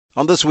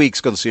On this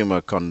week's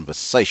Consumer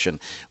Conversation,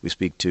 we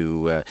speak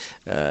to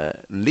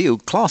Llew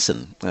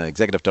Claasan,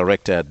 Executive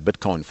Director at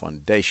Bitcoin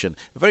Foundation.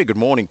 A very good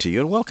morning to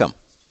you and welcome.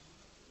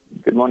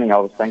 Good morning,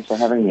 Elvis. Thanks for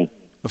having me.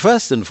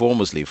 First and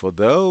foremostly, for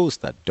those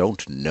that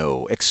don't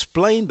know,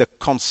 explain the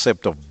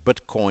concept of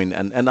Bitcoin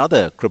and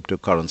other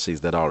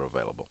cryptocurrencies that are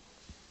available.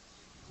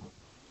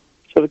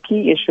 So the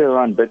key issue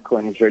around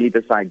Bitcoin is really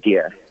this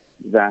idea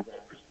that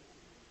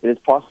it is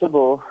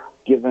possible,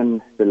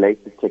 given the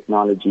latest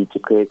technology, to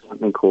create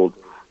something called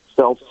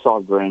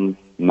self-sovereign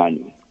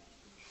money.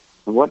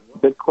 And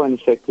what Bitcoin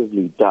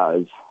effectively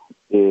does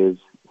is,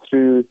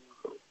 through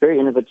very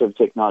innovative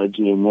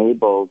technology,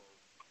 enable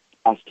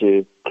us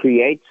to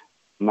create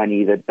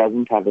money that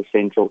doesn't have a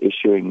central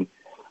issuing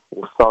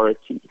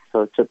authority.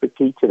 So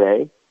typically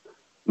today,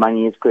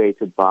 money is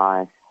created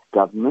by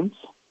governments,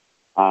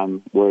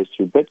 whereas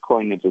through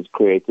Bitcoin it is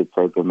created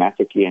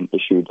programmatically and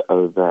issued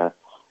over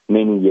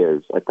many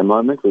years. At the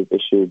moment, we've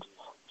issued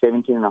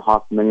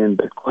 17.5 million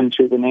Bitcoin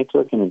through the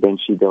network, and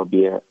eventually there'll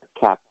be a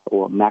cap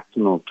or a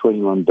maximum of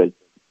 21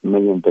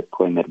 million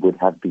Bitcoin that would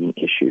have been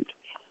issued.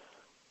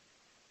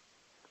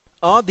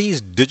 Are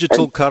these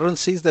digital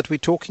currencies that we're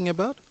talking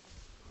about?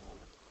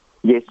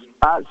 Yes.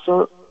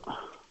 So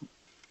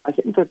I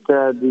think that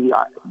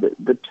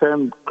the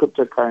term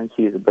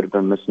cryptocurrency is a bit of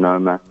a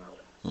misnomer.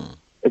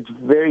 It's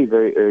very,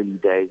 very early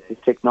days. The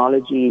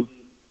technology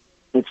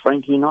is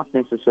frankly not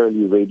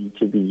necessarily ready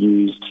to be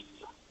used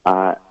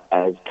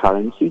as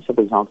currency. So,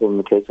 for example, in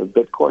the case of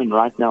Bitcoin,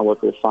 right now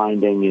what we're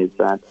finding is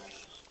that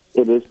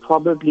it is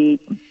probably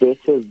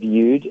better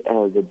viewed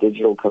as a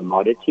digital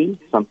commodity,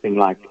 something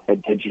like a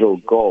digital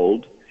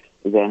gold,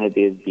 than it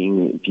is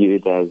being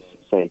viewed as,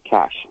 say,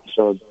 cash.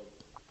 So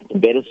it's a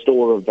better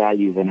store of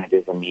value than it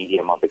is a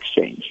medium of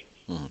exchange.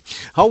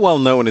 How well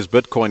known is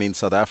Bitcoin in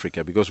South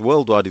Africa? Because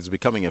worldwide it's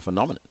becoming a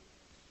phenomenon.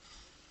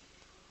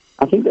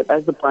 I think that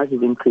as the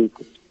prices increase,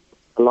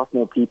 a lot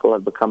more people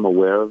have become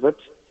aware of it.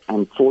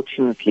 And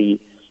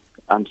fortunately,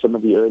 some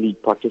of the early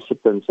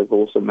participants have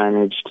also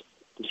managed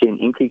to see an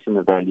increase in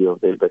the value of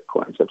their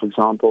Bitcoin. So, for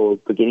example,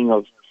 beginning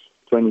of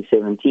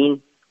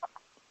 2017,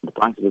 the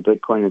price of a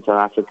Bitcoin in South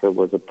Africa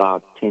was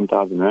about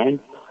 10,000 Rand,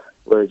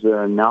 whereas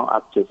we're now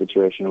up to a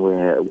situation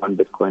where one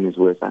Bitcoin is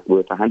worth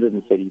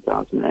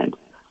 130,000 Rand.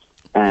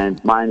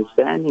 And my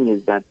understanding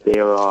is that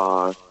there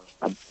are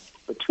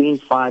between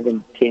 5,000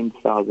 and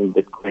 10,000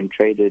 Bitcoin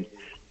traded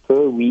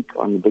per week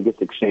on the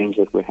biggest exchange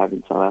that we have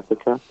in South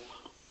Africa.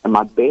 And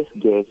my best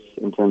guess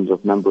in terms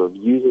of number of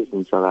users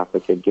in South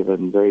Africa,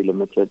 given very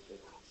limited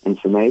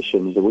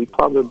information, is that we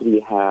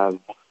probably have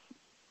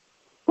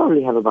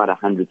about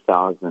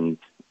 100,000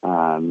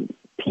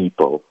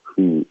 people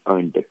who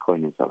own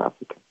Bitcoin in South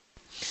Africa.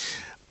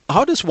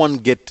 How does one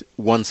get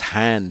one's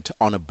hand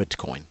on a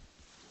Bitcoin?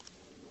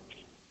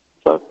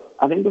 So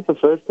I think that the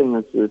first thing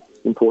that's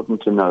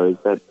important to know is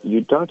that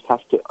you don't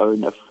have to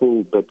own a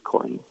full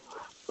Bitcoin.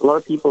 A lot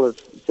of people have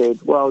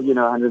said, well,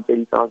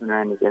 130,000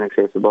 Rand is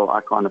inaccessible. I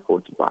can't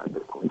afford to buy a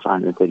Bitcoin for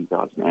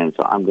 130,000 Rand,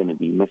 so I'm going to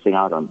be missing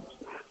out on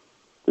this.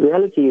 The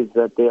reality is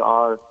that there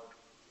are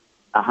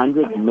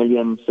 100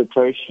 million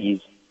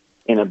Satoshis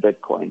in a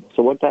Bitcoin.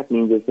 So what that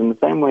means is, in the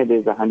same way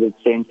there's 100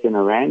 cents in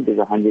a Rand, there's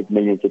 100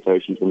 million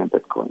Satoshis in a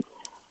Bitcoin.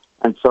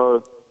 And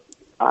so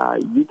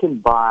you can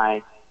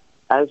buy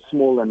as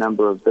small a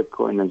number of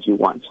Bitcoin as you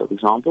want. So, for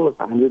example, if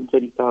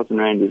 130,000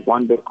 Rand is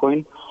one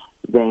Bitcoin,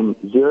 then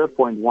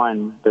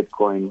 0.1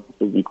 Bitcoin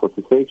is equal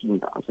to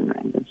 13,000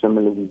 Rand. And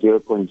similarly,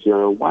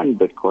 0.01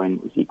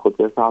 Bitcoin is equal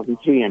to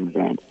 1,300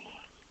 Rand.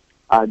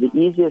 The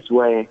easiest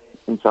way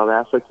in South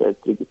Africa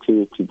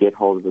to get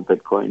hold of a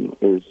Bitcoin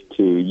is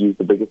to use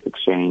the biggest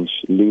exchange,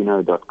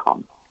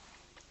 Luno.com.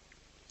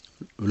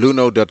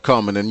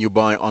 Luno.com, and then you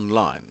buy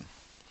online.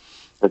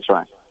 That's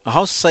right.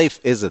 How safe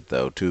is it,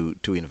 though, to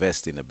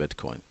invest in a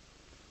Bitcoin?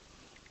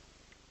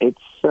 It's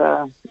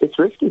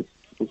risky.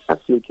 It's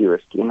absolutely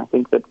risky, and I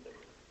think that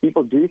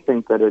people do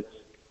think that it's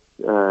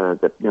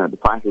the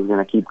price is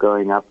going to keep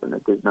going up and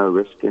that there's no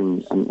risk,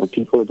 and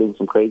people are doing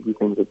some crazy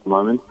things at the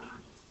moment.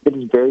 It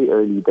is very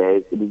early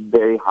days. It is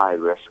very high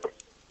risk.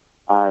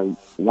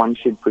 One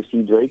should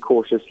proceed very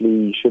cautiously.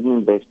 You shouldn't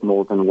invest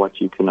more than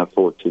what you can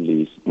afford to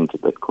lose into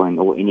Bitcoin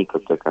or any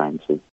cryptocurrency.